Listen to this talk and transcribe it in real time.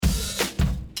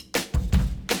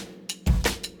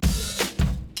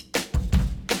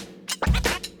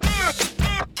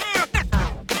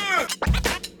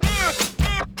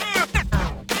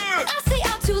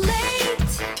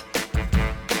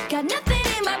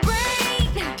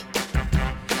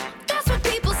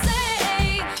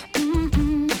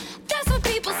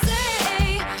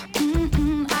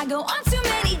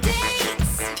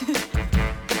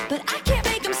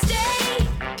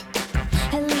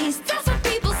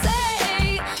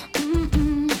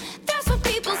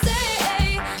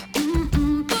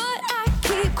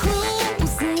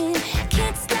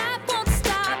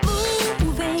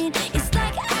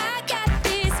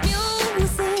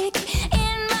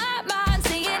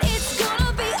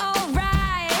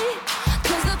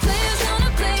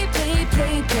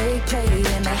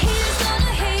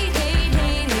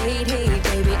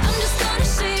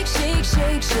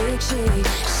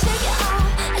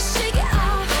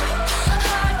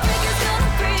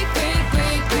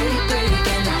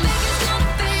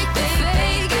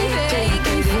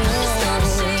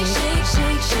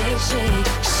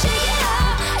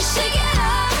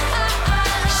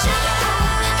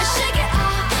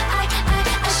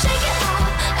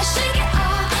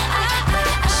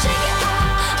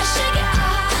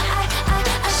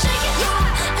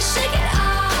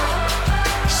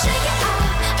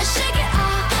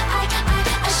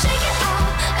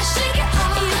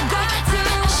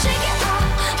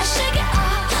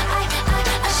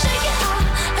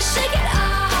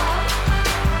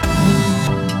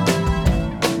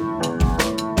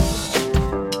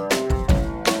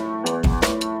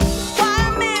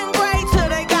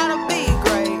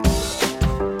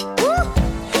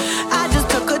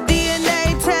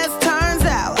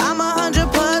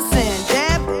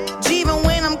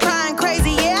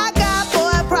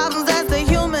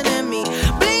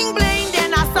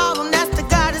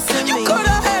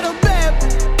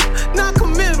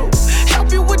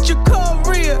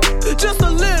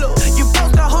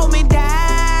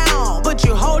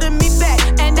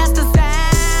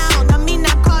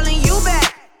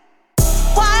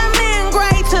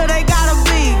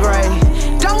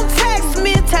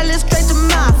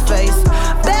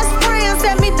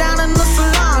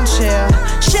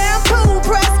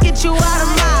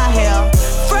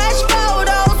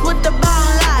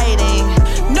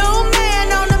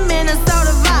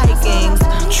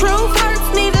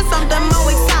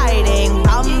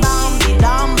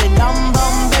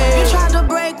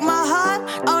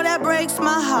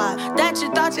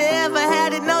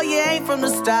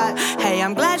Hey,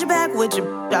 I'm glad you're back with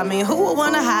your. I mean, who would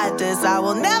wanna hide this? I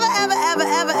will never, ever, ever,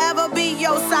 ever, ever be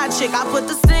your side chick. I put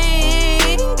the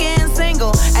singing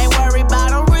single. Ain't worried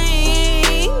about a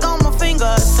ring on my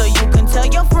finger. So you can tell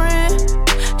your friend,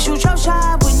 shoot your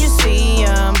shot when you see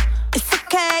him. It's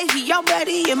okay, he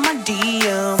already in my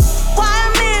DM. Why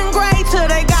men gray till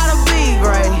they gotta be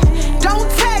gray? Don't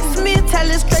text me, tell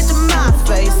it straight to my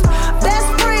face. Best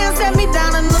friend set me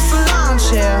down in the salon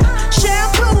chair.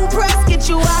 Shampoo press, get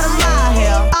you out of my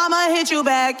hair. I'ma hit you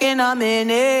back in a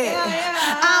minute.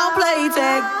 I don't play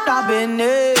tag, I've been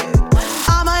it.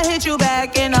 I'ma hit you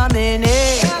back in a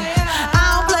minute. I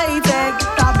don't play tag,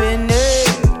 I've been it.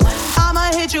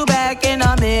 I'ma hit you back in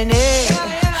a minute.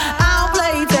 I don't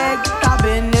play tag, I've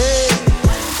been it.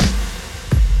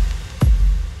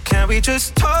 Can we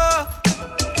just talk?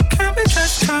 Can we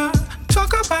just talk?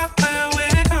 Talk about where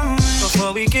we're going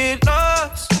before we get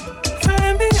lost.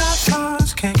 Maybe our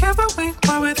thoughts can't give a week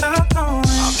without knowing.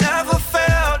 I've never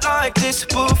felt like this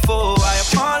before. I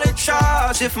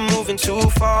apologize if I'm moving too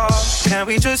far. Can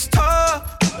we just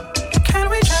talk? Can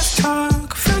we just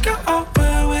talk? Figure out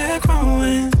where we're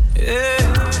growing. Yeah.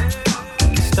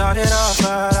 Started off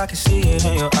right, I can see it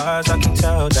in your eyes. I can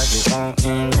tell that you want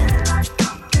it.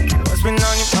 What's been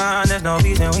on your mind? There's no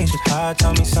reason we should hide.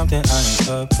 Tell me something I ain't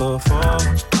heard before.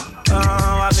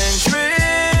 Oh, I've been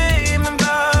dreaming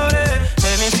about it,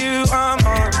 and it's you I'm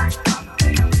on.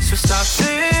 So stop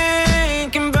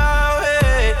thinking about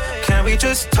it. Can we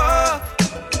just talk?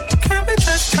 Can we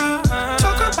just talk?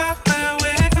 Talk about where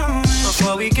we're going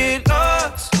before we get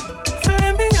lost.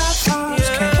 Maybe our thoughts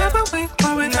can't give a week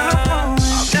without knowing.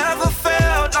 I've never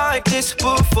felt like this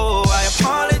before. I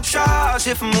apologize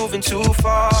if I'm moving too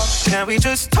far. Can we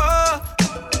just talk?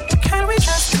 Can we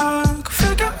just talk?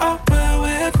 Figure out where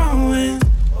we're growing.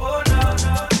 Oh, no, no,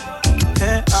 no.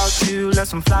 Head out, you left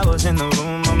some flowers in the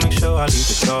room. I'll make sure I leave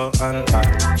the door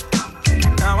unlocked.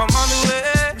 Now I'm on the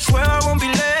way, swear I won't be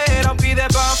late. I'll be there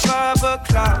by 5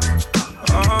 o'clock.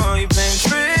 Oh, you've been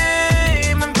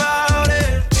dreaming about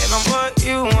it, and I'm what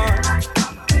you want.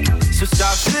 So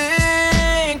stop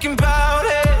thinking about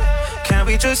it. Can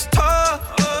we just talk?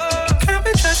 Can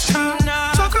we just talk?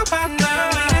 Talk about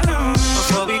now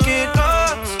before we get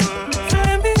lost.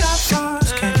 Maybe our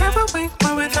thoughts can't give a week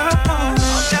without knowing.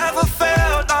 I've never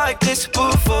felt like this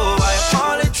before. I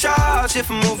apologize if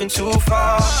I'm moving too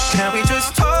far. Can we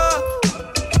just talk?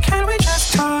 Can we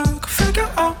just talk? Figure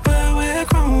out where we're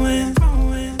growing.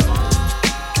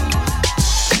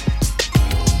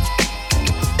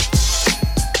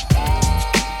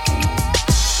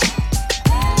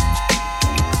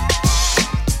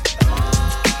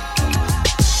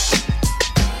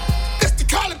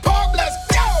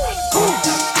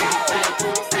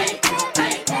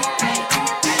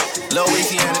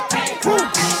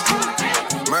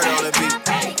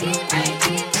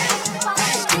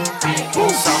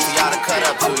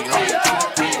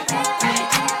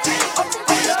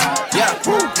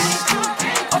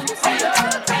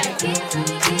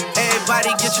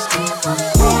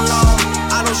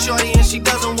 She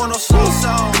doesn't want no slow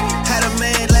song. Had a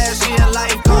man last year,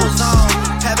 life goes on.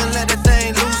 Haven't let the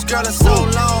thing loose, girl, in so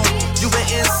long. You been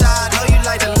inside, know you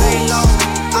like to lay low.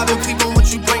 I've been peeping what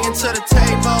you bringing to the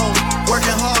table.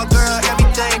 Working hard, girl,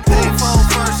 everything paid for.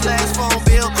 First, last phone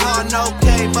bill, car, no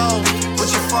cable.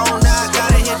 Put your phone out,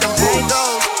 gotta hit them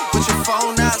angles. Put your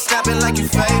phone out, snapping like you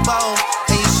Fable.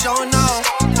 And you showing off,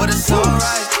 but it's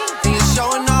alright. And you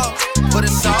showing off, but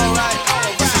it's alright.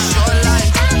 It's a short life,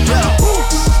 yeah.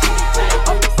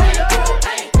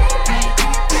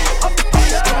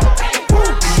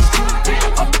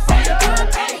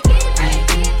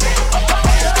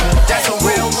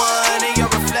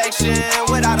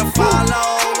 Without a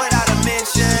follow, without a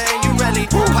mention, you really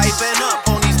piping up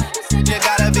on these. You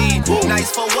gotta be nice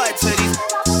for what to these?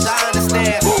 I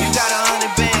understand. You got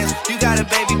 100 bands, you got a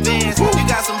baby Benz, you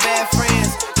got some bad friends.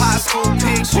 High school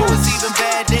pics, you was even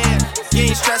bad then.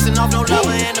 You ain't stressing off no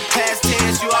lover in the past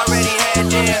tense. You already had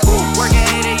them. Work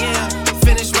at 8 a.m.,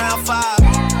 finish round 5.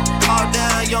 All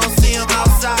down, you don't see them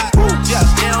outside. Yeah,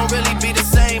 they don't really be the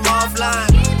same offline.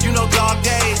 You know dog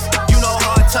days, you know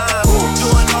hard times.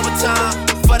 Doing overtime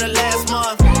for the last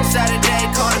month. Saturday,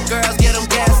 call the girls, get them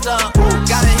gassed up.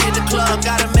 Gotta hit the club,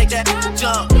 gotta make that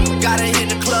jump. Gotta hit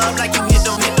the club like you hit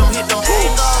them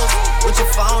angles. With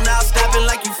your phone out, snapping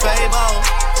like you Fable.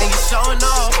 And you showing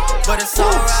off, but it's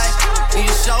alright. And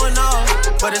you showing off,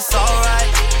 but it's alright.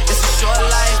 It's a short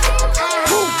life.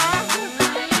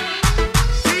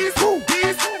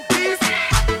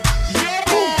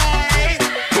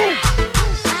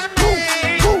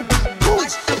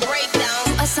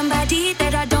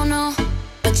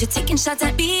 You're taking shots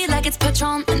at me like it's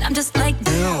Patron, and I'm just like,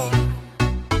 damn.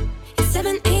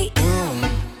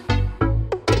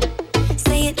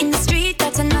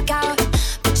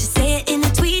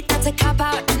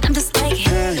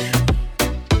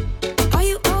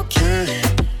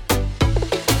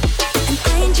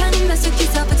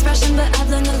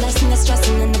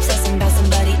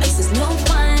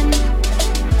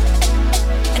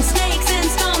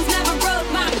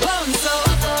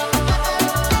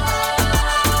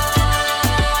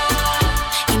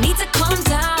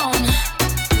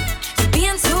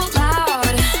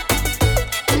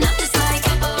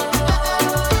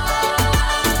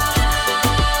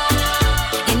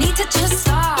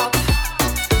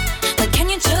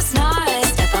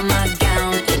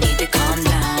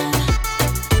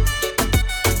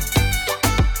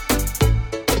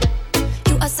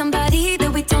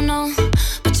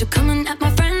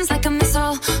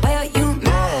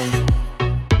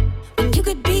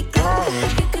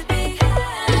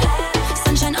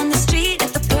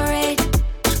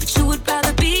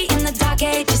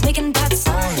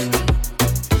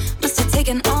 Must have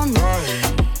taken all night.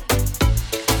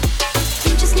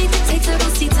 You just need to take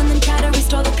several seats and then try to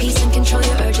restore the peace and control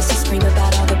your urges to scream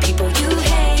about all the people you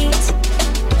hate.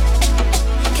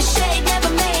 'Cause shade never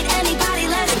made anybody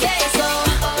less gay, so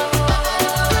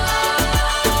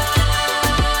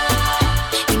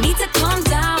you need to calm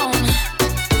down.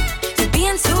 You're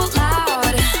being too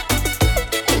loud.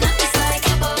 And I'm just like,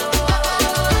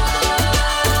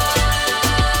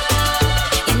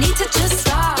 you need to just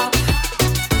stop.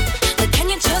 Like, can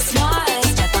you just not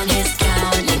step on his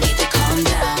gown? You need to calm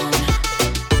down.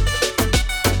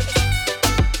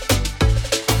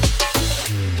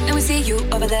 And we see you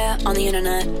over there on the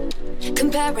internet,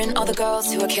 comparing all the girls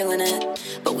who are killing it.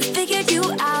 But we figured you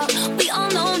out. We all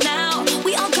know now.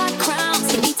 We all got crowns.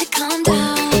 You need to calm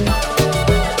down.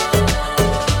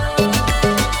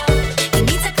 You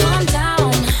need to calm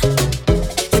down.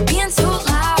 You're being too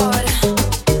loud.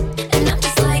 And I'm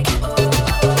just like,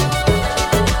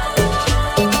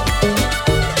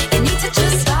 you need to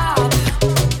just stop.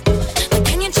 Like,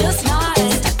 can you just not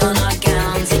step on our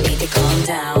gowns? You need to calm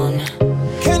down.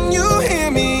 Can you hear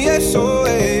me? SOS.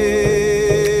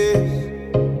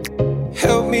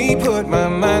 Help me put my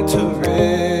mind to rest.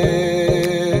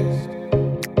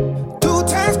 2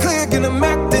 times click and I'm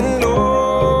acting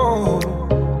low.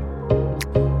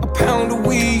 A pound of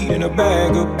weed and a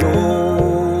bag of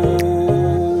gold.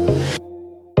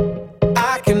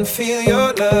 I can feel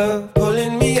your love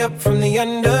pulling me up from the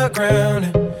underground.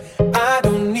 I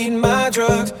don't need my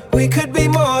drugs. We could be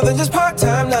more than just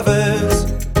part-time lovers.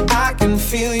 I can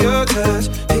feel your touch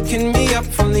picking me up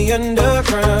from the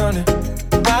underground.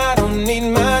 I don't need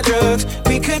my drugs.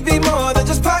 We could be more than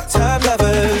just part-time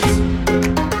lovers.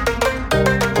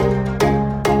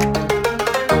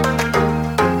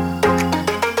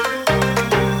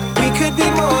 We could be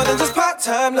more than just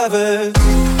part-time lovers.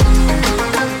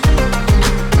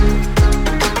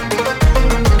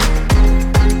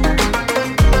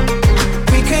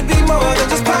 We could be more than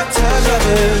just part-time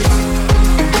lovers.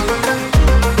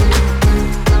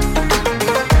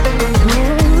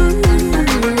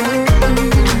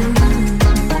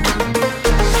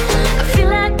 I feel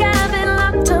like I've been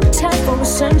locked up tight for a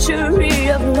century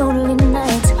of lonely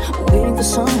nights, waiting for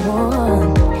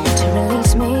someone to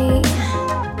release me.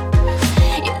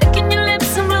 You're licking your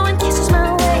lips and blowing kisses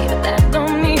my way, but that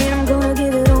don't mean I'm gonna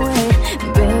give it away,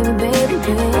 baby, baby,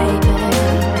 baby.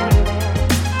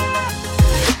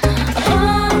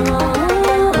 Oh,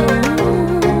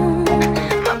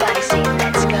 my body saying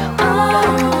let's go.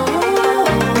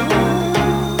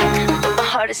 But my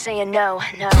heart is saying no,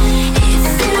 no. If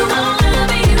you wanna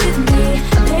be with me,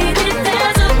 baby,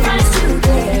 there's a price to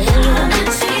pay. I'm not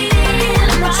cheating, you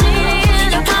gotta be sure.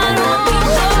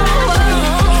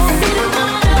 If you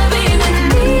wanna be with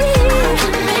me,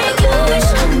 make your wish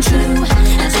come true.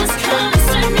 Just come and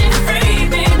set me free,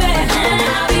 baby, and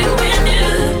I'll be with you.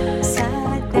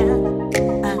 Side down,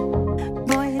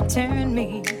 boy, you turn me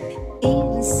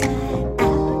inside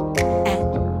out and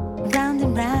round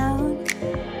and round.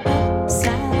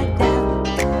 Side down,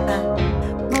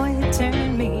 boy, you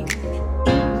turn me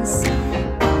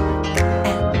inside out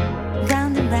and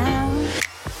round and round.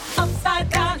 Upside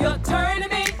down, you're turning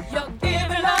me. You're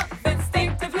giving up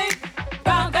instinctively.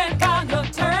 Round and round, you're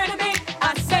turning me.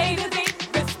 I say to thee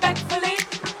respectfully.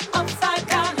 Upside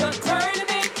down, you're turning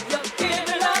me. You're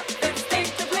giving up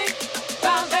instinctively.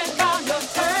 Round and round, you're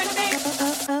turning me.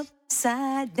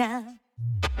 Upside down.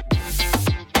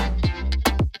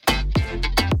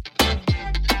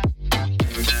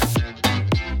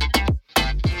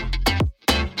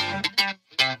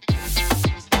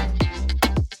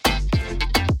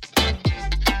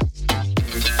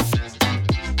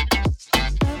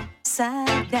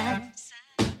 Upside down.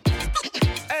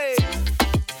 Hey.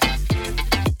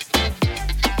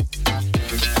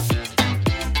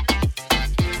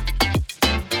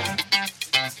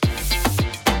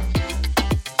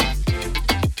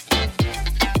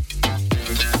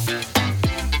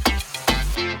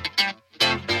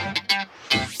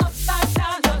 Upside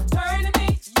down, you're turning me.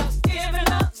 You're giving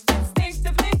up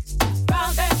instinctively.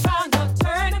 Round and round, you're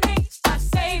turning me. I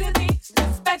say to thee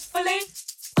respectfully.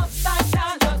 Upside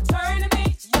down, you're turning me.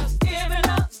 You're giving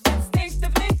up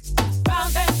instinctively.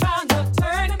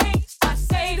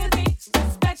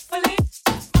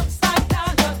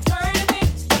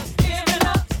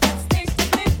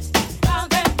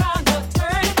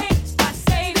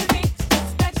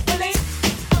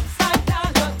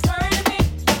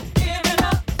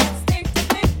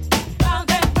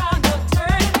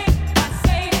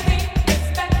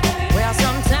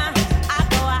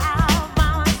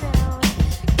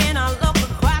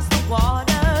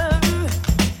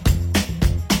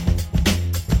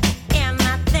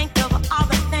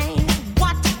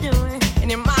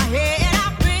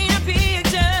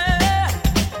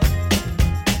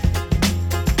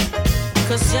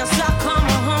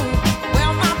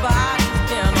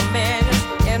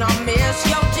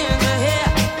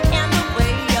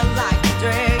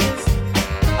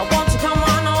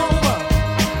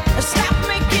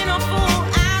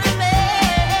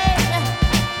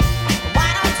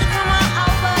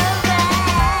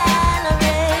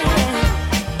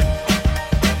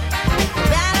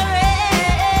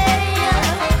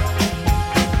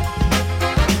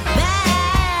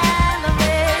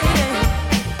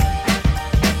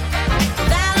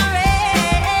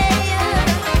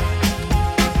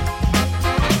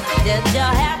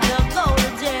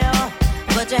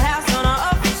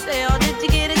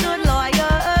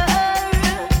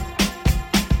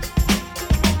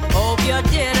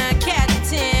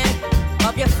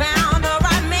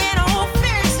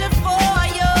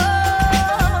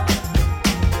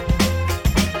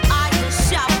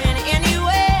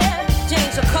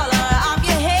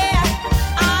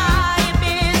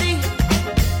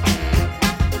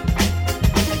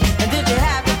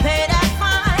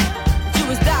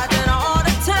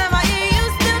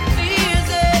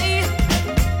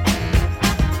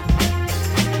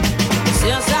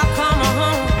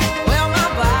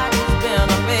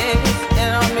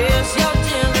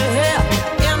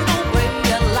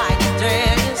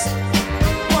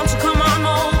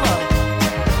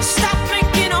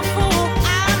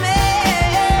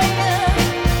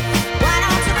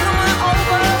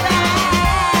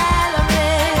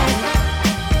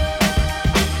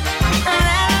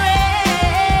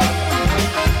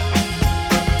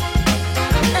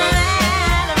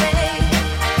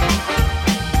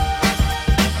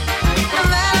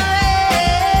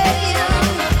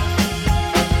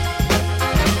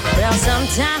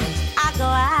 Sometimes I go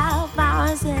out by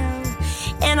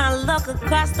myself and I look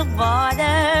across the border,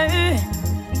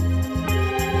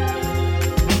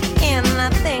 and I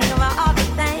think about all the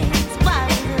things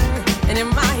wiser, and in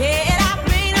my head I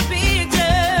paint a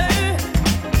picture.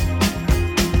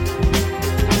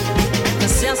 But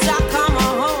since I come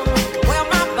home, well,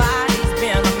 my body's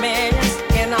been a mess,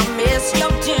 and I miss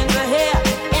your ginger hair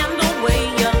and the way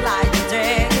you like to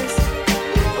dress.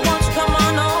 Won't you come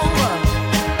on over?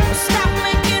 Stop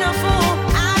making a fool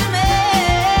out of me.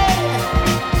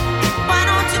 Why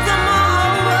don't you come on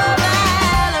over,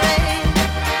 Valerie?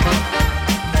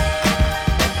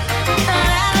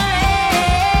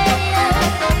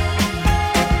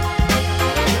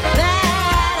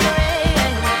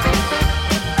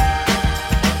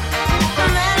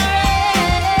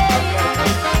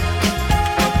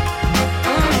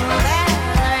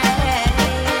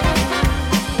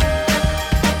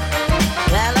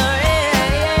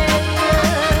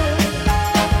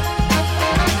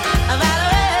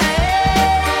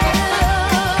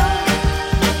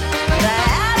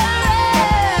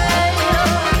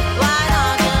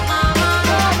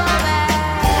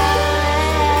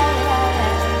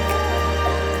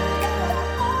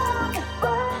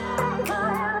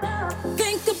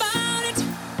 Think about it.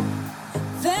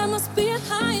 There must be a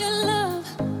higher love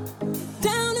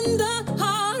down in the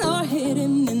heart or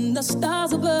hidden in the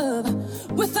stars above.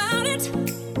 Without it,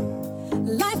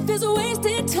 life is a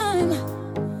wasted time.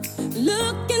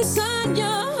 Look inside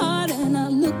your heart and I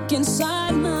look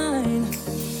inside mine.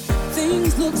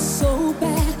 Things look so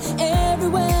bad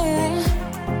everywhere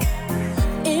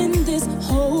in this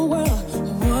whole world.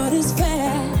 What is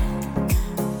fair?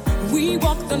 We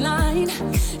walk the line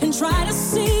and try to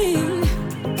see,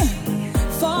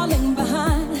 falling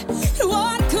behind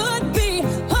what could be.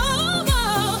 Oh,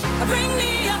 oh, bring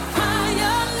me a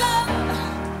higher love.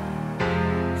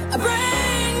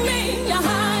 Bring me a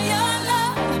higher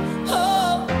love.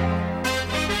 Oh,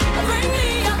 bring me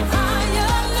a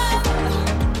higher love.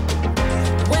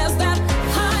 Where's that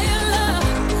higher love?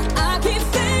 I keep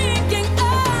thinking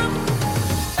of.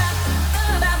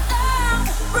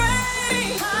 Bring me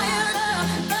higher love.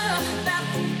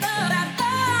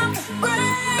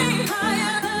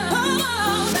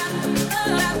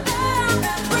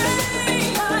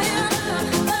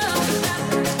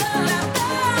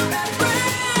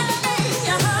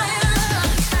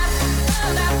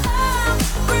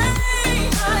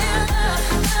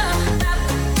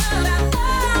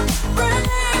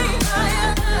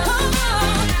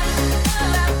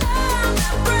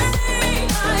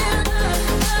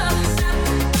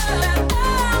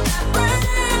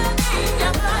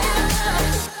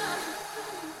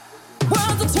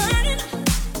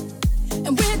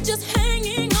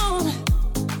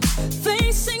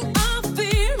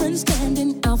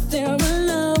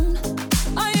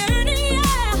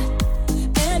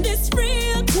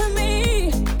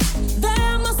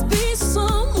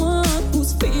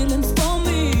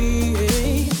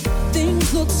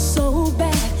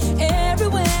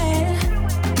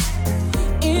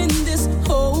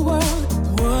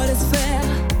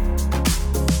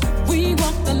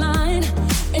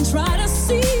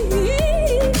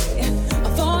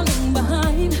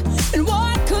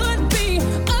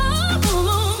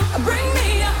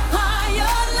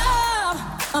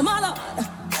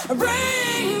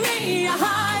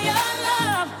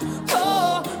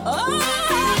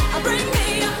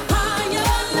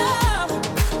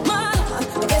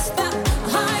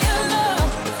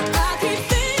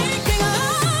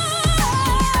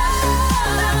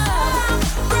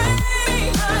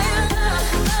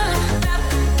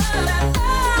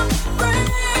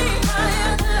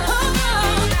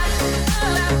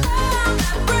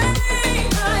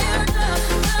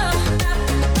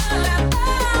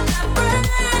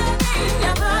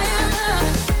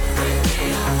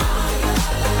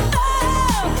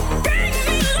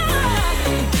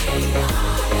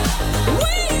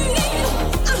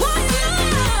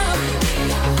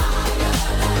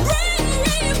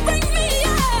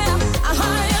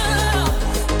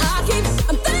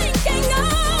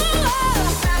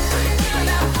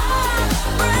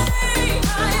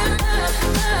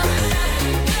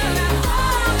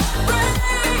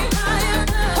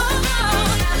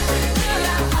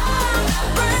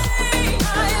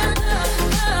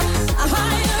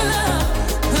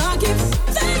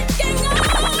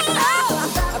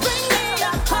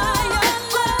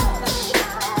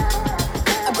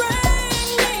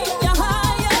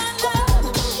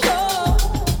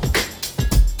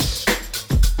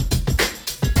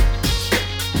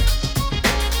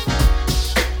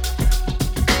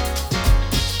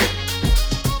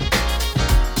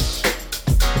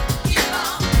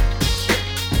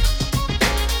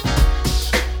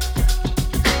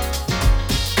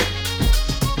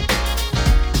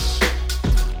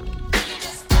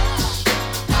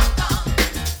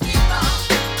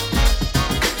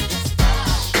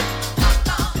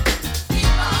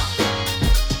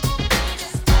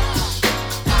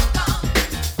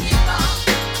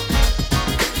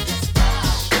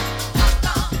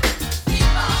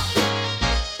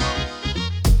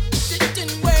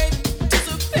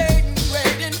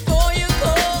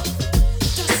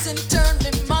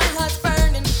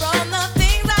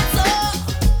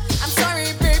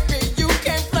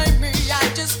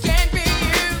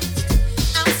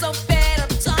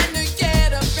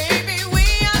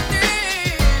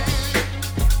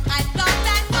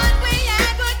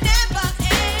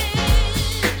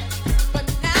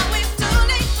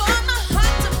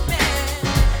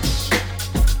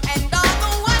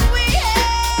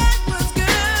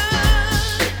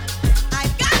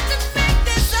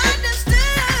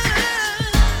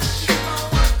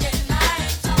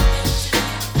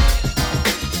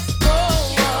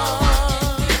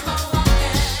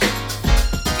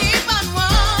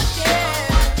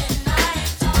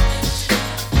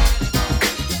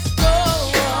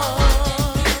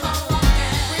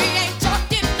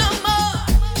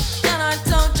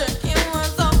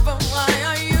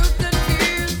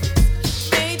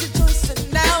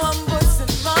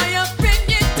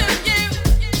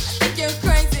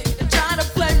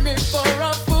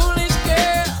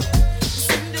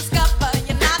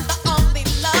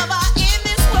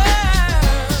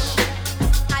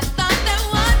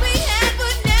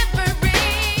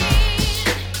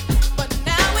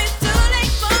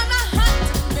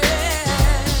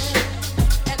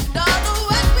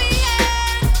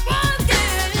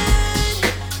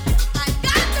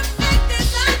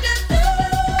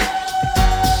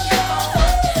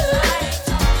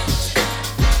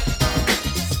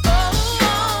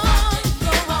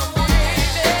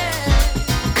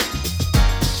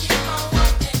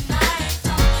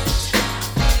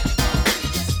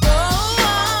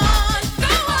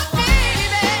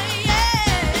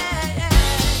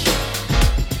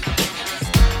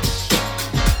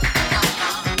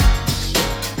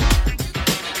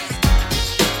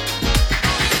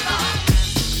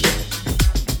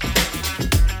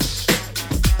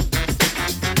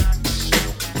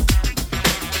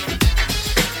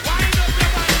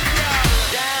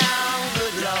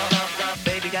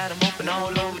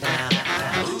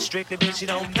 strictly bitch, she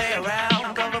don't play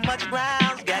around. Cover much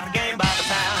ground, got the game by the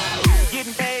pound.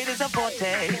 Getting paid is a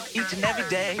forte, each and every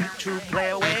day. True play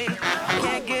away, I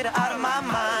can't get her out of my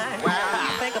mind.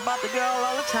 I think about the girl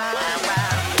all the time.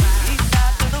 East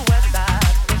side to the west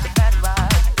side, it's a fat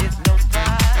ride, it's no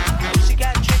surprise. She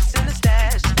got tricks in the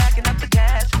stash, stacking up the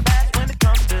cash, fast when it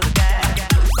comes to the gas.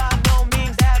 By no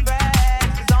means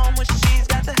average, it's on when she's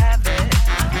got to have it.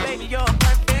 Baby, you're a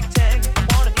perfect 10, I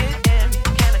wanna get in,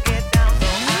 can I get down so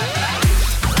high?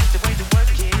 I like the way you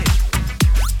work it,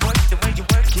 work the way you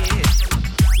work it.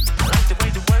 I like the way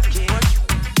you work it,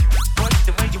 work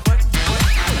the way you work it.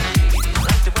 I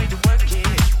like the way you work it,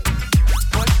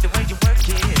 work the way you work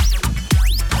it.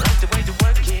 I like the way you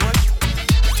work it, work.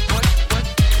 I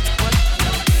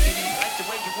like the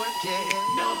way you work it,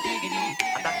 no diggity.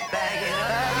 I got to bag it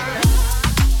up.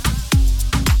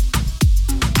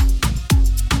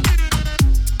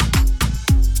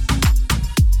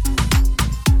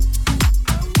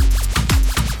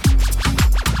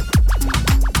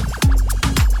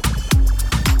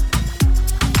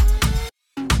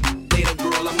 Little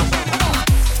girl, I'm a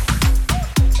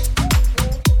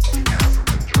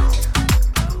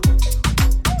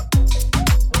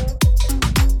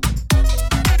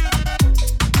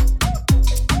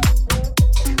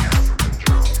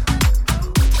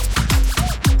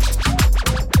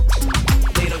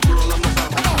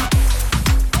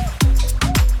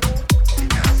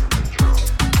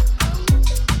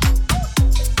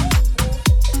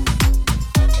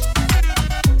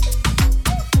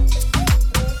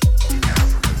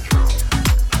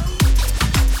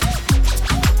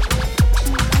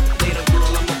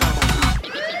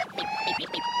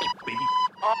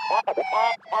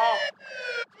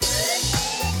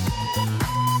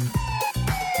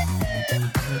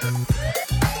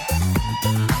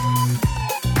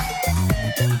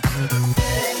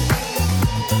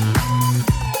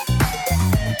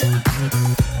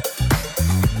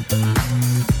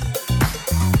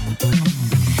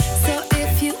So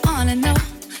if you wanna know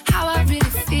how I really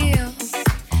feel,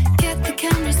 get the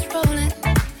cameras rolling,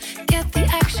 get the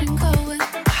action going.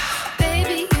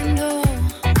 Baby, you know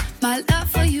my love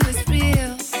for you is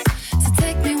real. So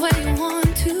take me where you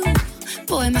want to.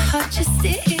 Boy, my heart just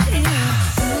still.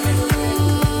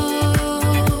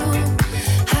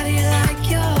 How do you like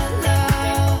your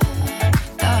love?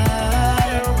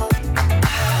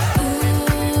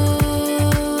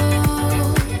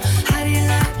 How do you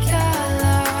like your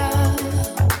love?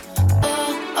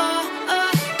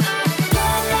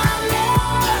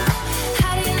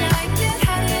 How do you like it?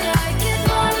 How do you like it?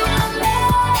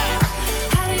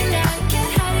 How do you like it?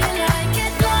 How do you like it? How do you like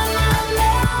it?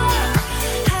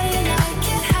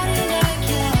 How do you like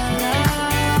your love?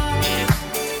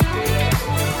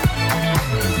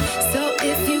 So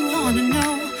if you wanna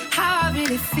know how I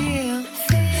really feel,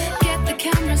 get the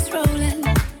cameras rolling,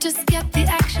 just get the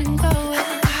action going.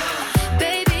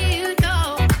 Baby, you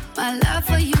know my love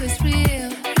for you is real.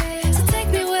 So take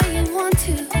me where you want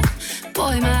to.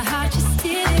 Boy, my heart just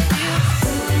did it.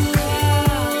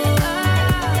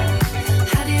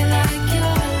 How do you like your love? How do you like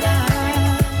your love?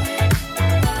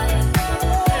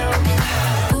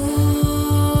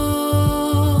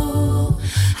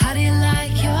 How do you like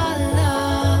it? How do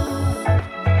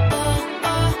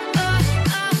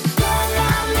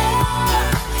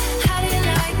you like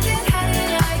it? How do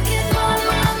you like it?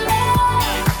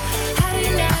 How do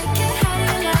you like it? How do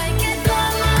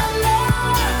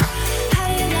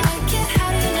you like it?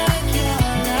 How do you like your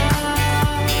love?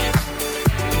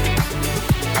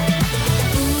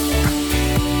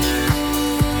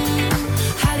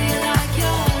 How do you like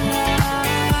your love?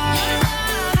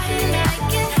 How do you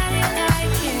like it? How do you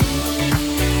like it?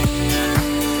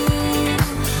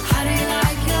 How do you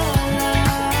like your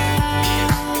love?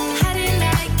 How do you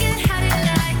like it? How do you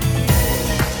like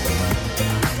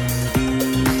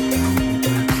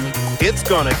it? It's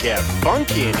gonna get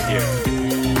funky in here.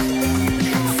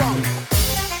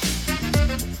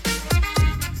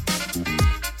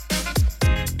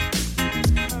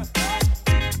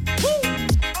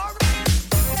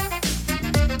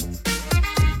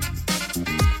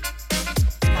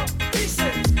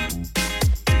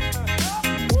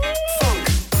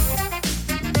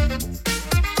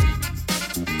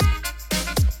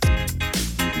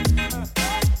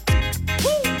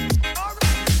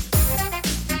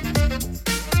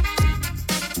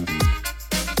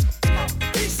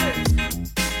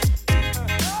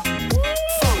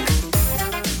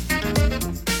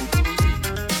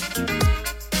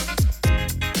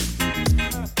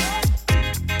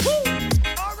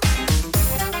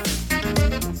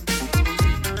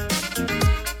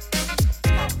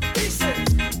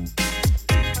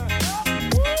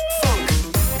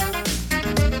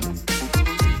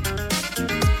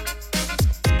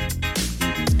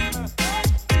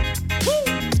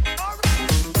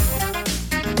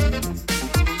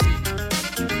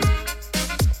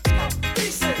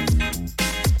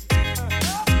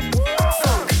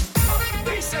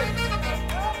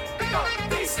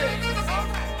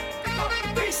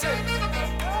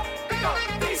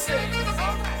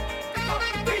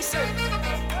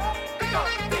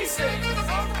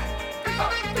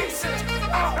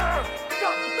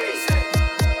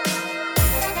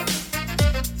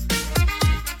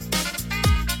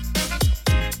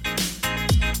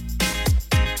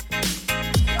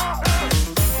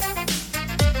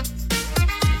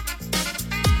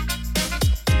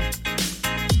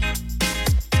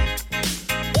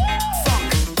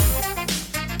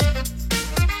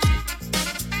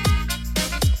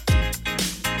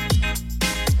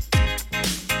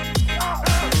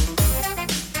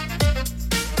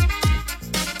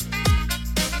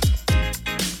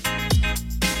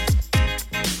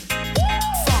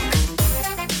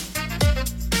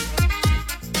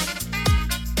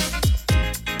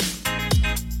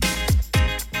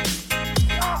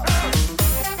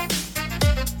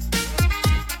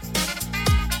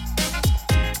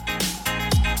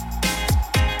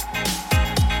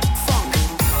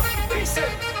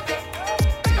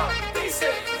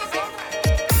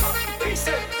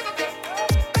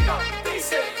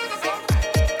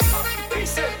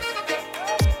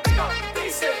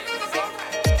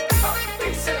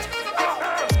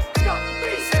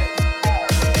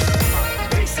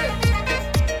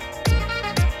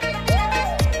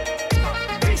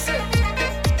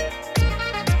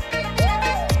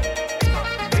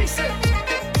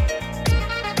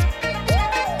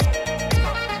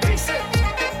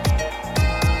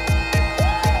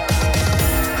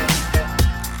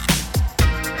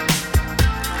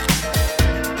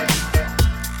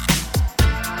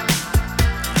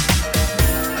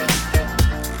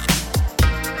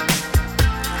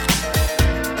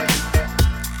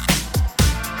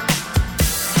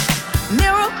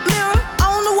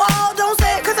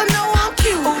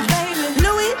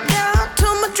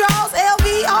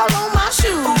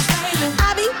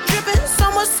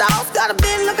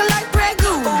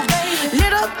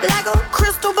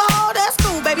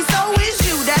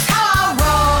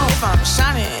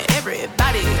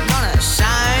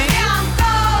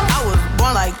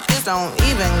 Don't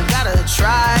even gotta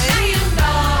try.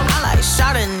 I like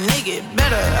shot a nigga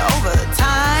better over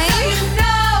time.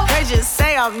 They just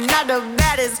say I'm not the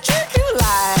baddest trick you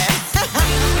like.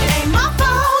 It ain't my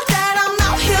fault that I'm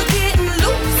out here getting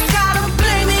loose. Gotta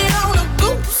blame it on the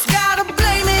goose. Gotta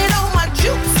blame it on my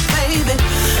juice, baby.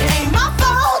 It ain't my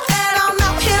fault that I'm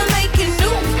out here making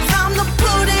news. I'm the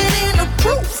put it in the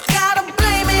proof. Gotta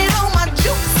blame it on my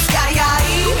juice. Yeah, yeah,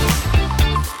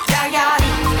 yeah, yeah, yeah,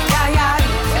 yeah.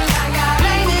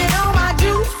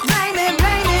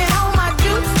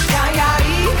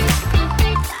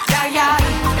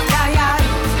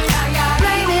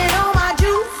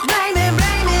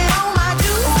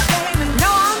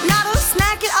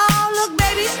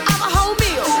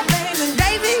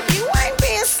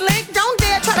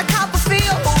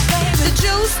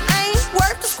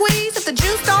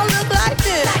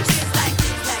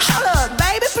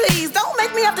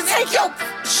 Take your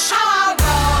shower.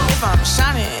 If I'm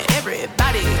shining,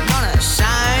 everybody gonna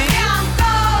shine.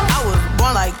 I was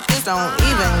born like this, don't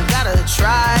even gotta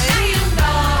try.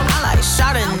 I like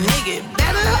shot a nigga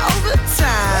better over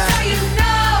time.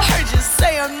 Heard you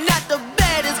say I'm not the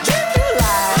baddest trick you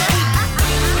like.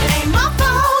 It ain't my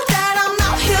fault that I'm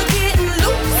out here getting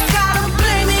loose. Gotta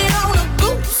blame it on the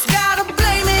goose. Gotta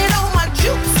blame it on my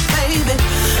juice, baby.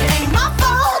 It ain't my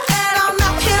fault that I'm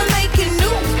out here making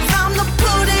news. I'm the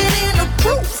put it in the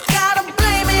proof. Gotta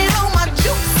blame it on my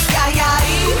juice. Yeah, yeah,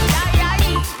 yeah, yeah,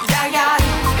 yeah,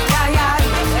 yeah, yeah,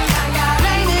 yeah.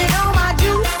 Blame it on my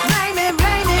juice. Blame it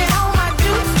on my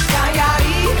juice. Yeah, yeah,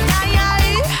 yeah, yeah,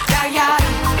 yeah,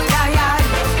 yeah, yeah,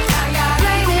 yeah.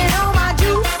 Blame it on my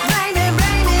juice. Blame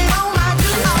it on my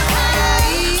juice.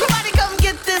 Okay. Somebody come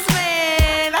get this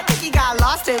man. I think he got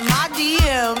lost in my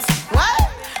DMs. What?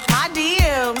 My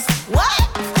DMs. What?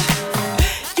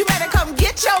 You better come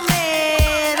get your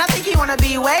man. I think he wanna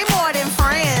be way more than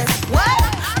friends. What?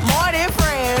 More than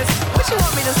friends. What you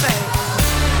want me to say?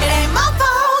 It ain't my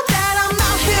fault that I'm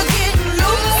out here getting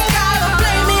loose. Gotta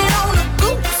blame it on the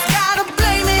goose. Gotta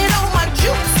blame it on my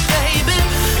juice, baby.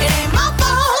 It ain't my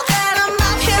fault that I'm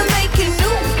out here making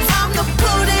news. I'm the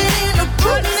put it in the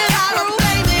proof. Gotta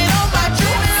blame it on my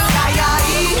juice. Yeah, yeah,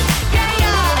 yeah, yeah,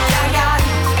 yeah, yeah,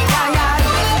 yeah, yeah.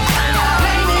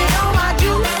 Blame it on my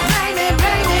juice. Blame it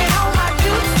on my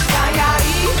juice. Yeah, yeah,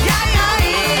 yeah, yeah,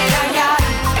 yeah,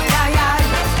 yeah,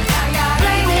 yeah, yeah.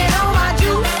 Blame it on my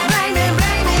juice. Blame it,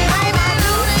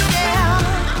 yeah.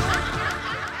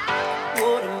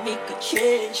 Wanna make a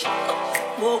change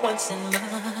for once in my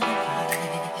life.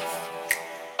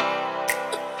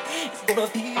 It's gonna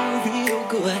feel real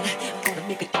good. Gonna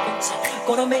make a difference.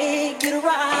 Gonna make it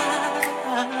right.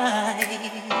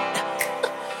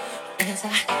 As I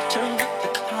turn up the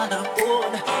car.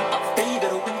 aboard a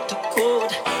favorite winter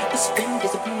coat. This wind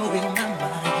is blowing my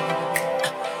mind.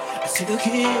 I see the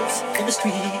kids in the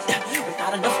street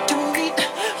without enough to eat.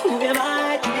 Who am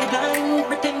I to be blind,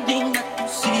 pretending not to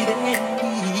see their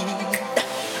need?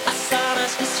 I saw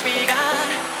us disregard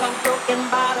a broken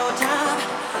bottle top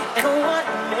and a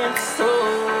one-man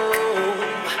soul.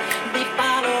 They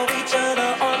follow each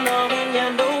other on the wind, you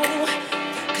know,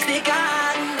 'cause they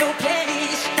got no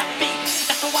place to be.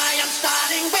 That's why I'm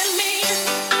starting with me.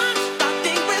 I'm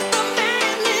starting with the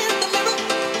man in the mirror.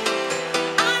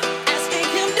 I'm asking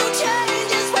him to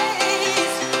change his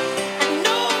ways. And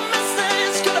no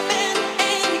message could have been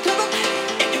any clearer.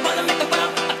 If you wanna make the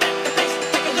world a better place,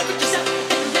 take a look at yourself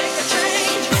and make a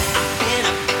change. I've been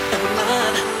a victim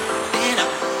of, been a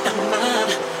victim of,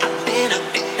 I've been a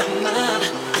victim of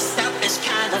a selfish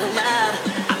kind of love.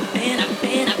 I've been a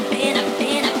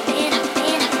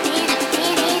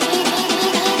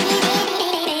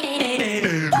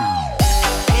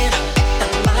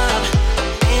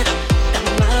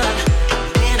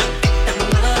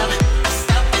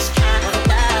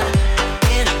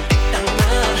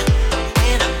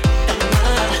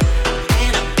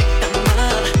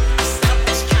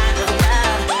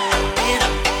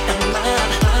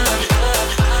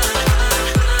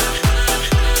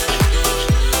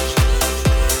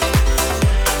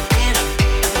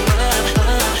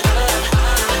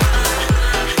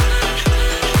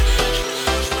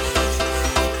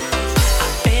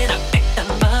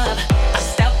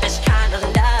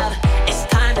It's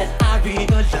time that I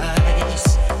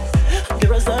realize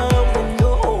there is love in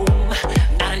your home,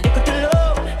 not a nickel to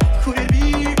love. Could it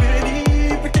be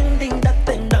really pretending that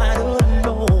they're not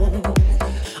alone?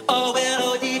 Oh well,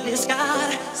 oh deep is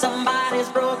God, somebody's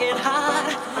broken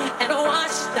heart and a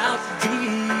washed out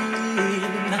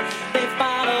dream. They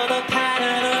follow the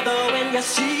pattern of the wind, you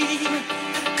see,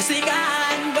 'cause they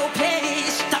got no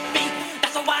place to be.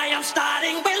 That's why I'm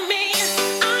starting with me.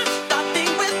 I'm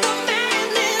starting with the man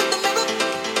in the mirror.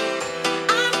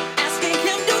 I'm asking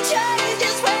him to change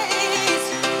his ways.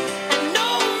 And no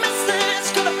message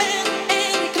could have been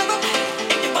any clearer.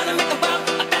 If you wanna make the world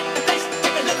a better place,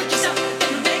 take a look at yourself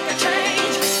and make a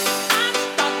change. I'm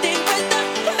starting with the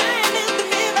man in the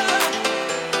mirror.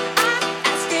 I'm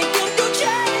asking him to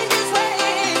change his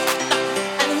ways.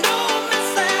 And no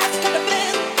message could have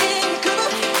been any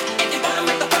clearer. If you wanna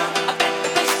make the world a better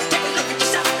place, take a look at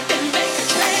yourself and make a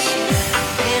change.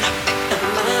 I've been a victim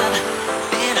of,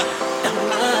 been a victim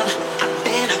of, I've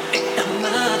been a victim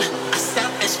of a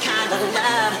selfish kind of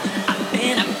love. I've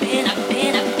been a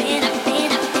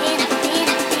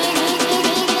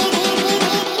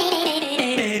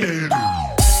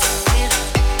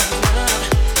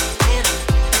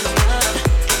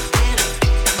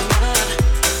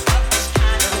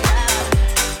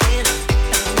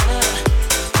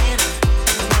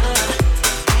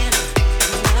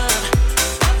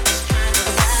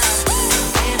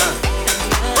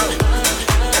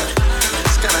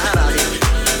It's kinda hot out here.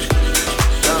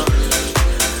 No,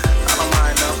 I don't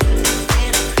mind though.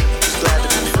 Just glad to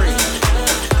be free.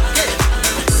 Yeah.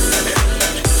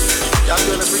 Y'all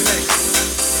feel this remix?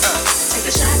 Take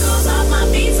the shackles off my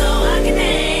feet so I can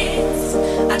dance.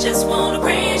 I just wanna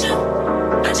praise you.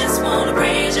 I just wanna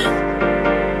praise you.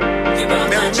 You brought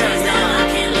my chains down, I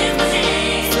can't lift my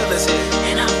hands. Feel this here.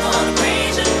 And I'm gonna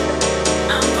praise you.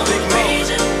 I'm gonna praise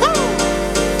you.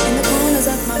 In the corners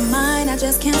of my mind, I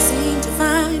just can't seem to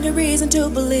find a reason to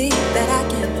believe that I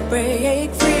can break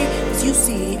free. 'Cause you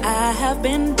see, I have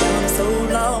been down so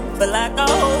long, feel like all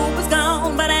hope is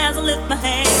gone. But as I lift my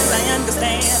hands, I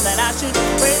understand that I should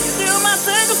praise you through my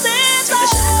circumstance. Take the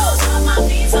shackles off my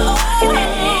feet so I can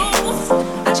dance.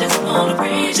 I just wanna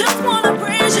praise you. Just wanna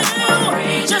praise you.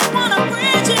 Just wanna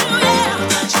praise you, yeah.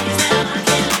 My chains down, I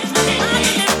can't lift my I hands.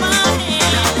 can lift my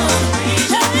hands. I'm gonna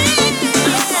praise you.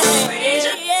 I'm gonna praise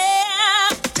you.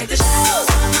 Yeah. Take the shackles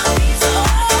off my feet so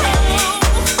I can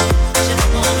dance. I just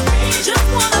wanna praise you. Just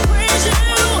wanna praise you.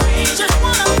 Just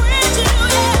wanna praise you,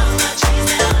 yeah. My chains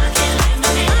down, I can't lift my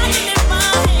I hands. can lift my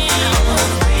hands. I'm gonna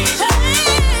praise you.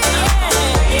 I'm gonna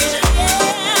praise you.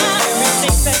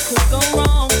 Everything that could go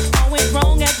wrong, always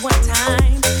wrong at one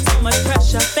time. So much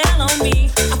pressure fell on me.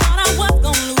 I thought I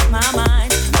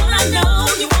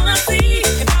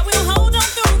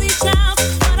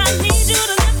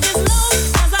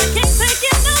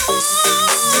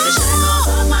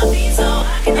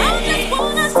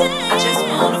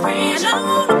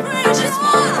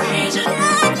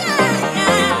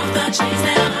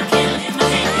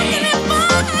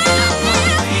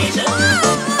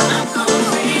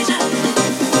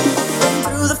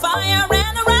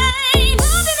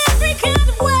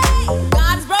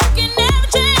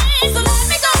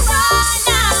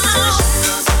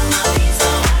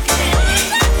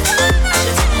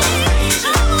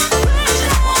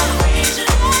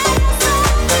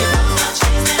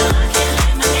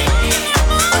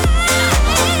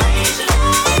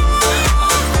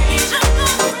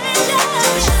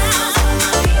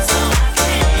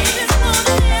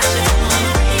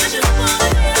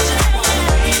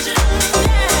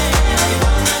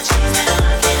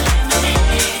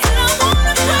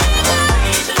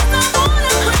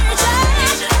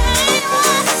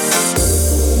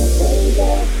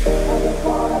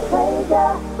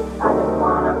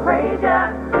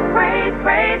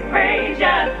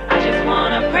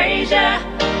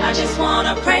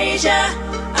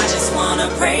I just wanna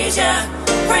praise ya.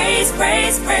 Praise,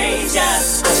 praise, praise ya.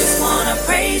 I just wanna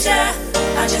praise ya.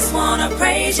 I just wanna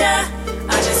praise ya.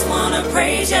 I just wanna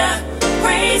praise ya.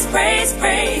 Praise, praise,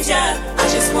 praise ya. I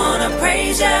just wanna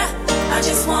praise ya. I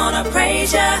just wanna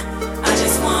praise ya. I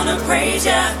just wanna praise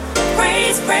ya.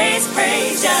 Praise, praise,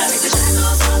 praise ya. Make the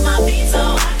shackles on my feet so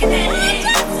I can dance.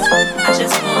 I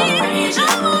just wanna praise ya.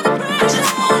 I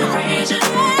just wanna praise ya.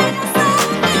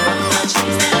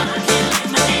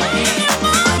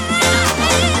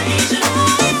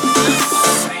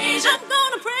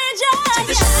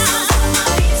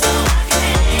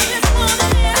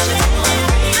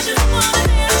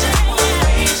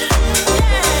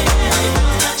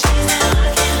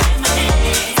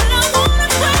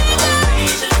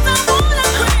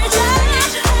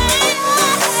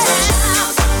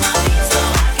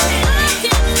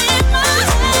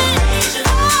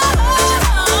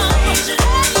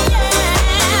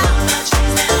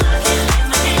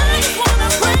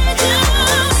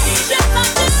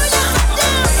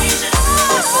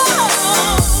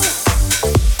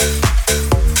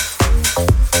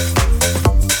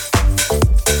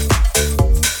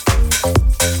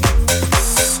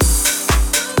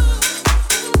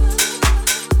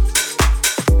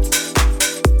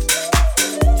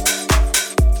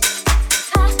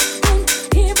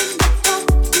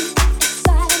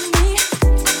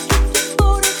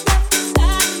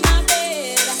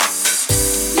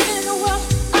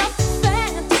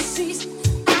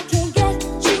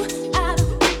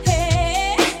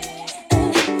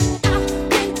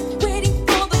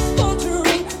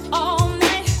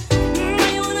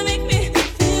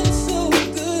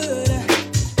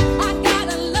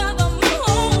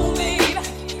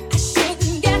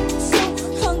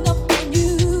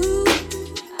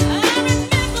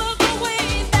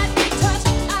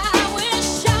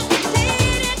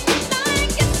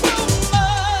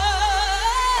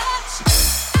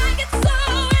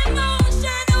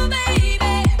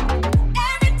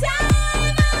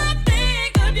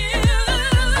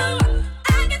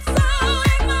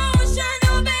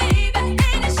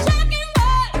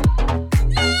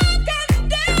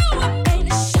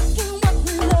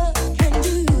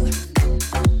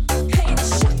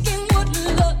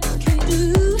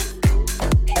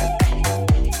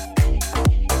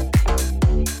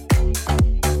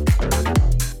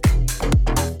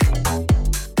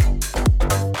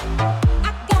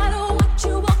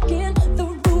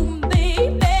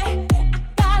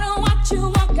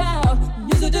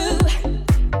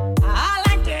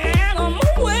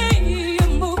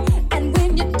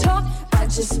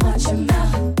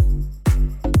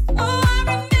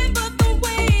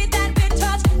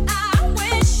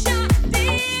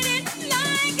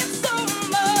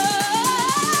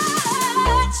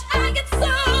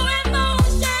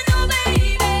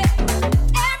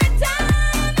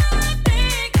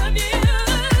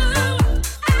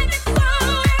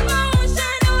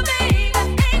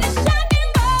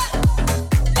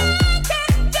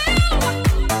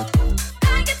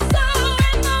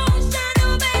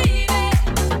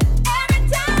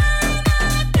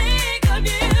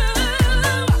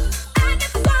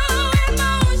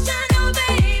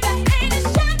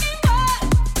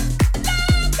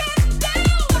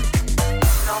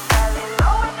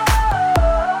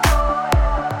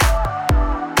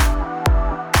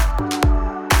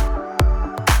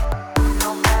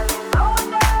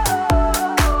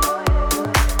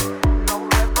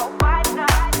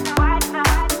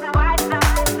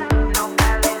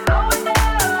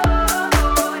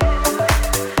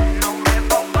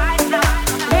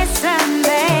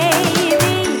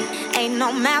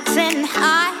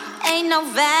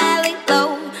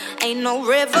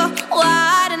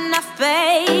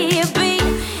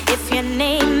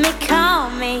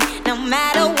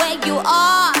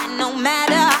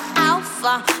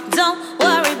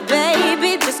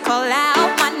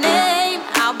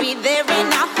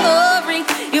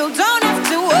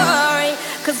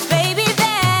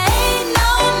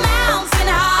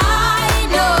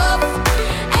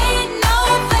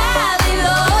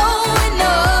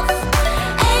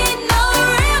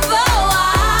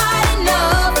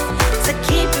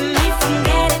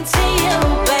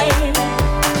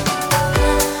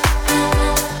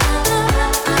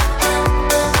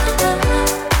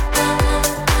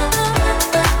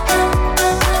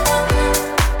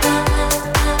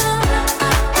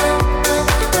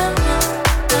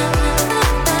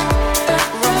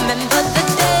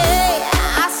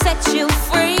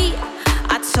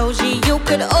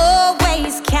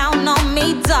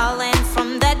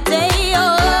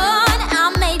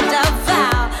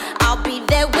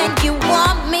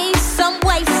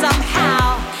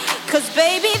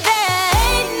 Baby, there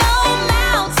ain't no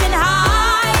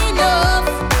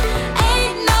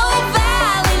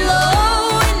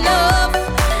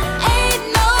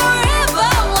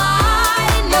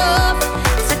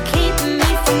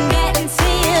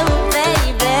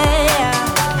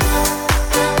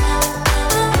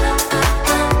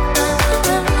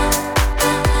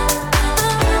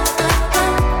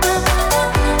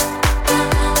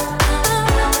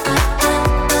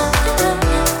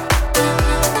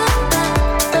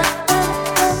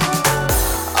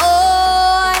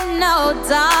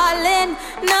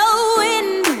no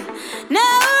wind, no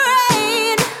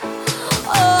rain.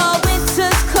 Oh,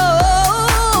 winter's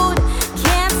cold,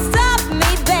 can't stop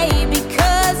me, baby,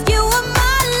 'cause you are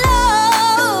my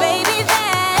love. Baby,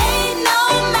 there ain't no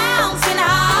mountain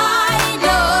high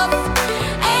enough,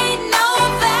 ain't no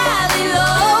valley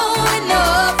low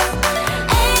enough,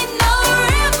 ain't no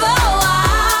river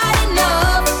wide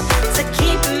enough to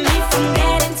keep me from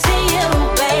getting to you,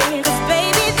 baby. 'Cause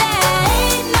baby, there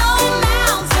ain't no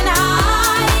mountain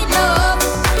high enough,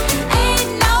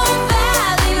 ain't no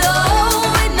valley low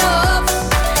enough,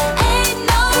 ain't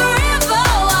no river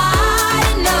wide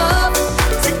enough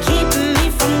to keep me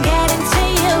from getting to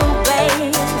you, baby.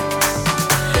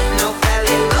 No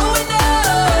valley low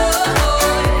enough,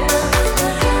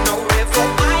 no river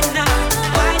wide enough,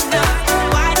 wide enough,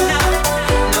 wide enough.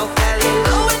 No valley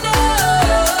low enough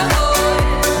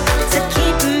To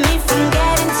keep me from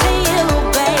getting to you,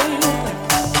 baby.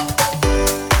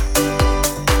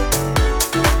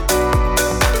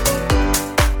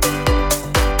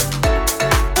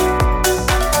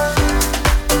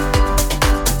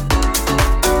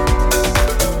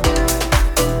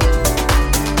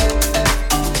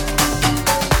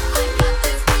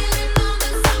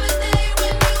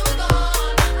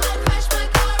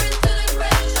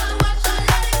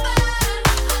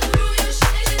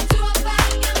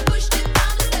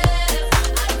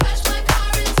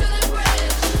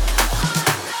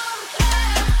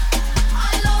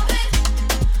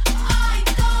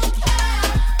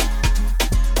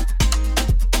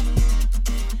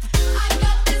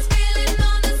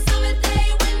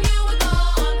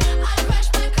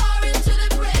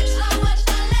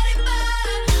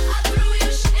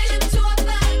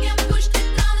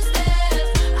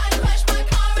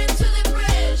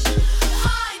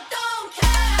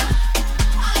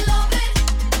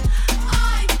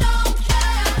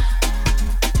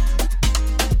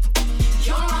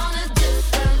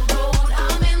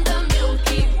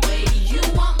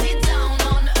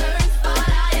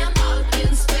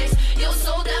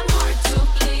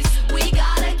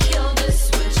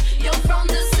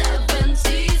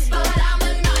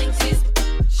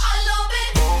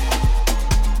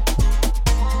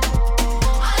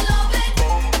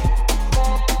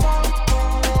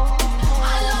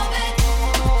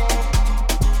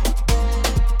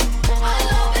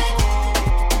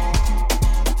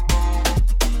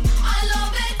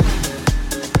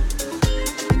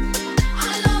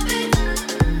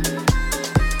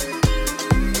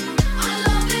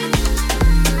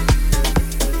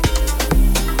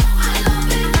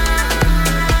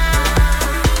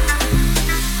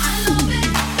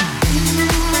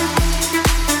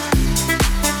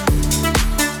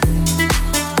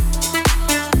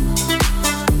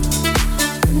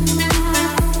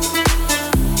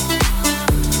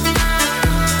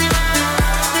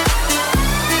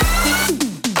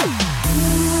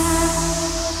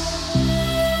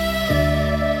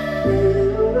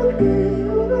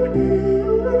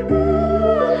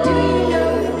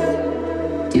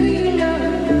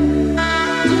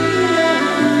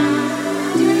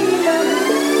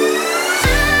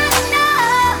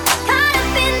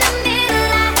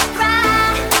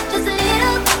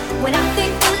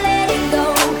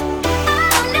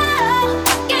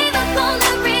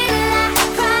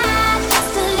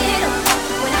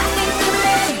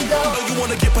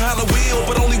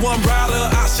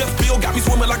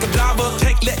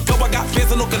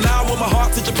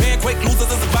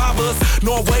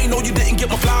 Norway, no, you didn't get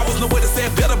my flowers. No way to say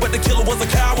it better, but the killer was a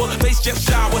coward. Face just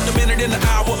showered, a minute in the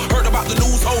hour. Heard about the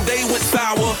news, whole day went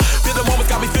sour. Bitter moments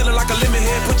got me feeling like a lemon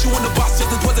head. Put you in the box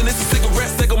just as poisonous as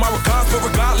cigarettes. Take on my regards, but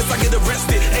regardless, I get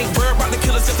arrested. Ain't worried about the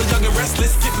killers, just a young and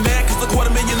restless. Get mad, cause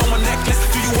 $250,000 on my necklace.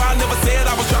 Do you, I never said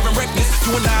I was driving reckless.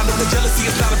 You and I know the jealousy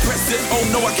is not impressive. Oh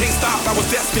no, I can't stop, I was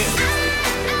destined.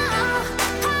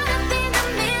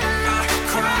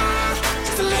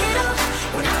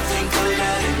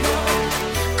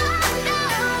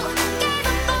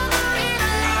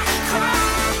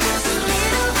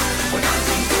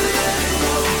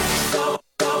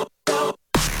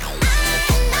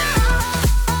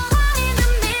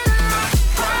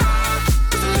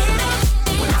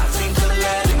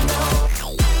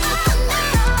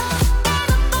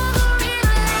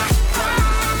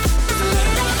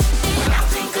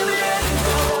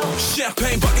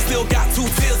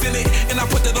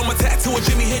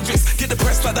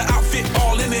 Like the outfit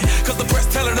all in it, cause the press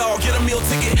tell it all. Get a meal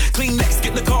ticket, clean next,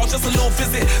 get the call, just a little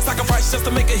visit. Sacrifice just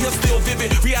to make a hill still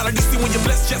vivid. Reality see when you're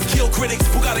blessed, just kill critics.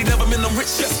 Bugatti never been them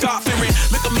rich, just start fearing.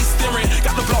 Look at me staring,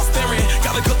 got the block staring.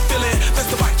 Got a good feeling, that's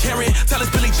the bike carrying. Tell us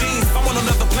Billy Jeans, I'm on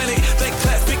another planet. Thank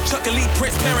class, big Chuck, elite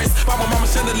Prince. parents. By my mama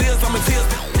chandeliers, I'm in tears.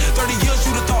 30 years,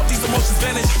 you'd have thought these emotions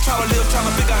vanish. Trying to live, trying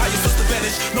to figure how your sister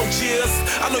vanished. No cheers,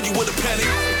 I know you would've panicked.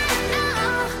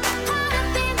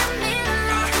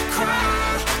 I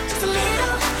cry just a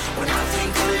little when I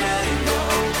think of letting go.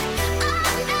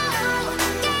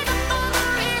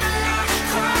 I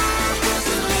cry just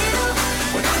a little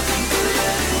when I think of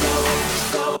letting go.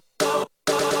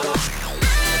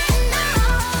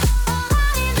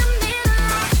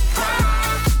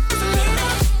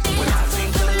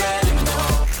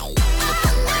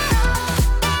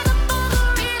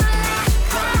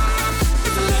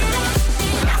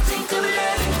 I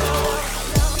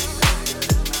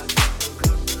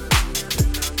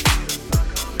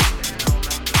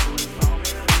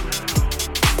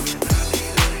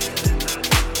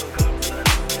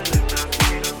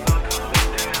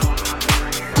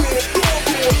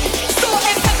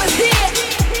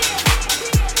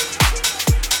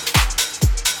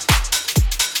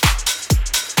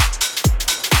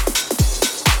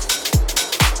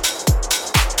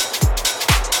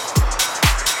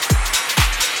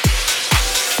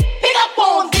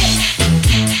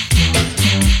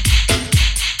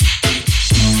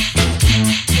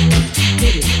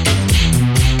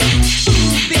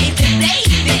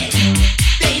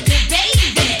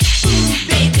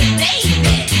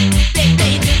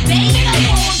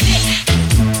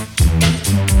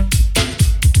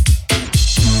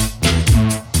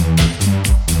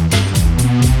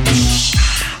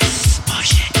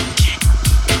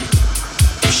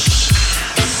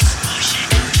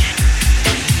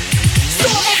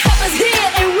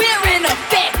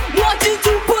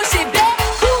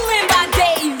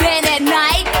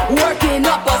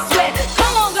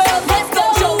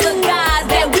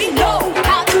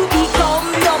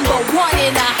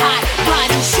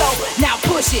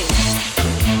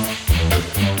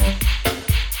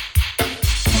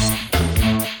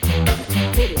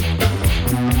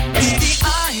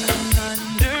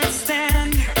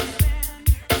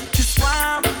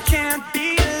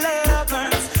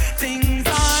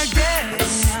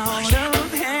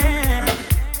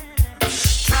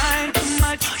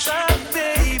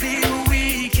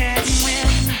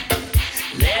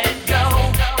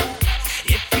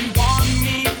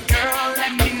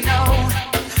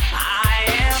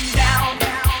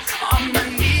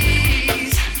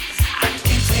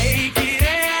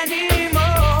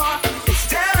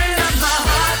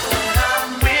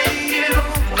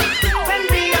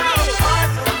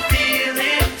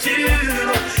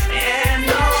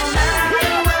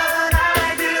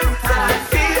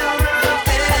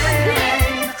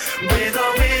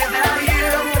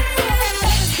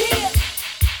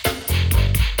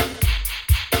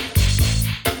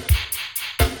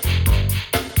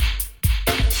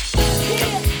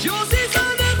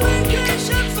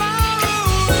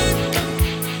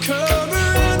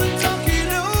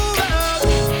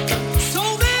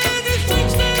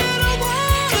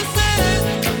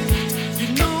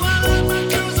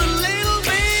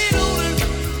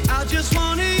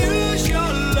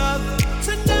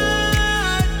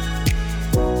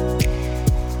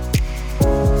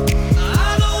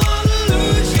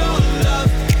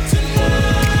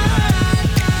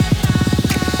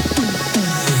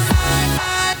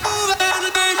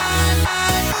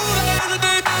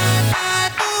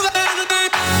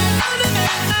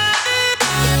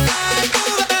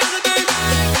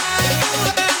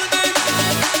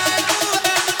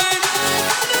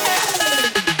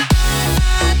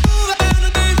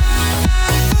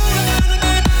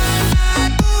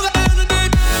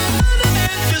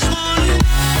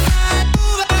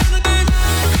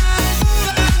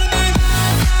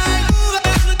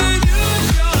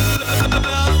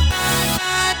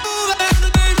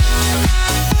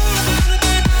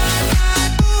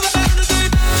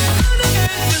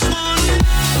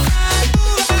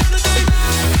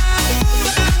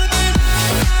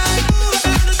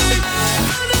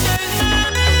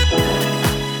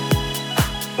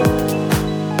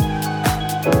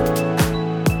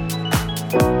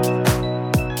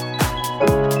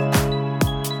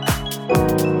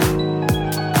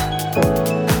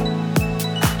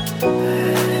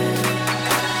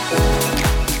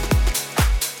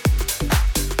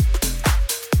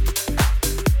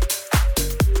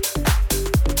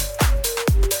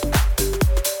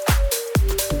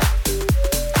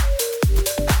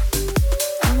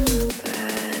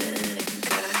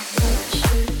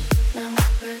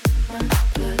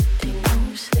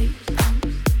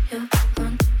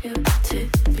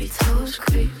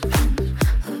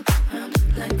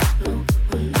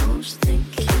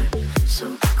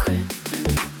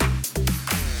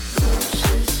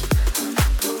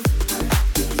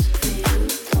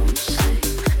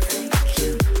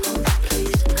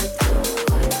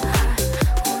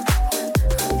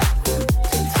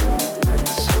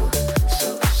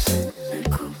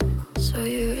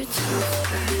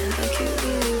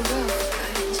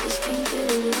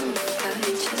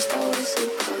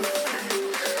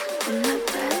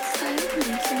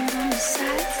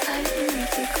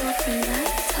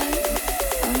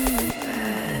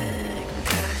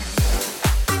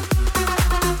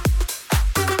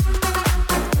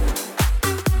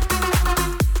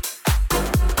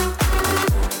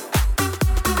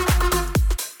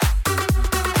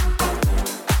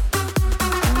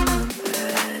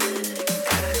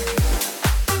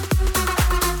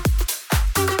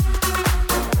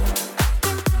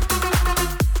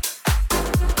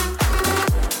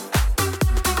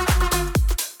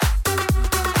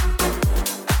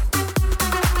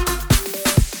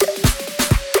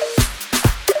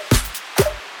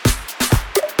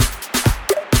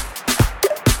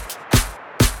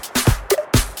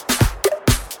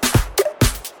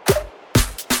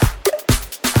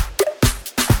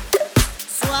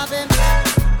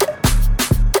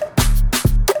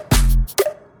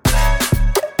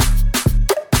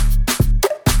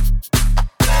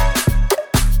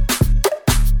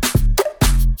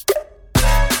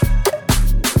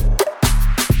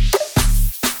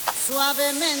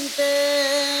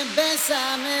Suavemente,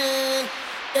 bésame.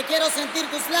 Que quiero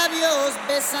sentir tus labios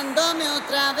besándome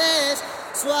otra vez.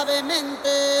 Suavemente,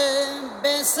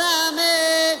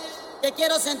 bésame. Que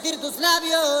quiero sentir tus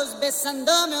labios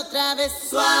besándome otra vez.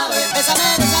 Suave,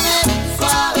 bésame, bésame.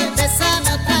 Suave,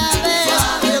 bésame otra vez.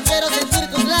 Suave. Yo quiero sentir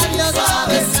tus labios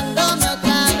besándome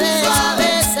otra vez. Suave,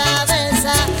 besa,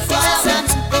 besa.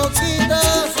 Bésame un poquito.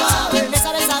 Suave,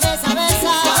 besa, besa, besa,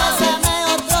 besa. Bésame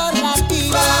otro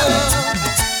ratito.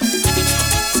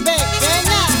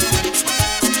 Pequeña,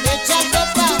 échate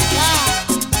pa' acá.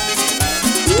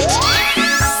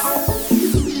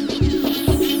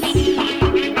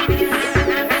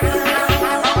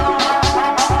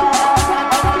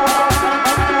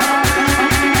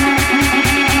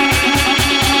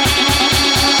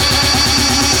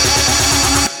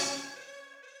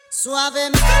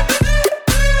 Suavemente.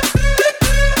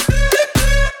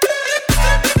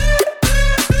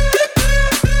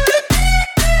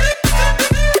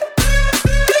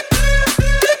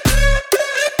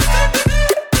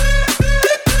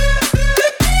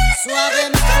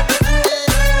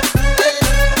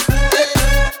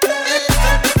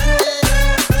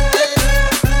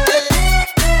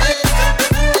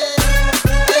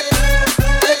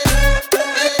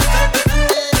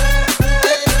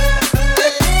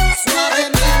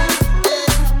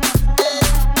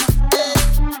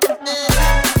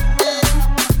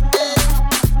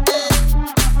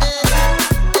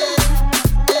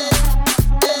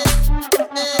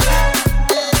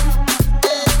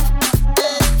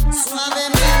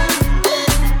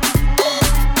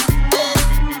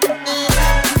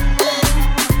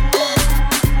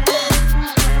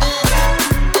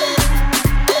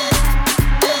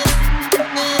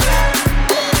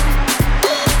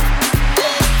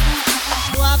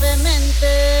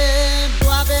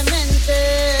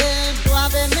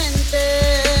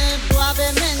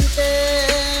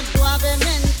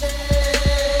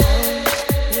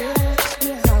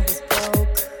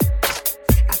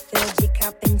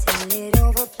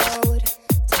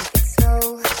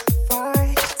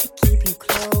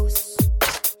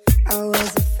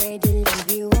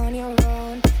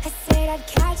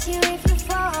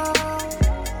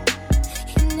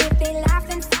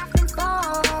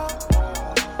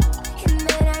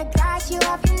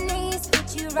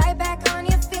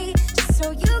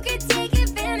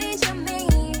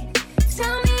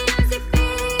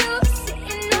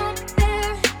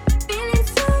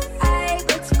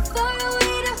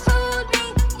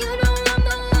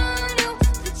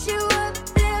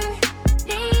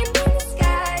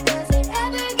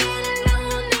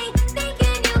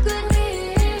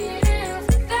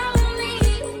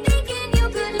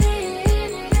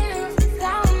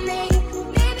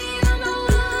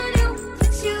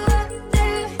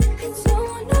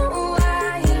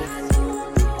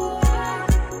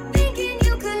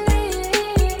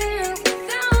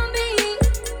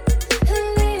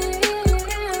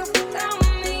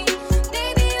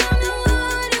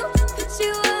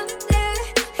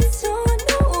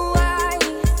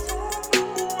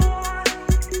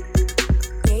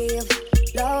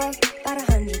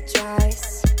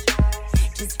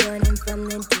 Just running from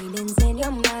the demons in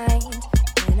your mind.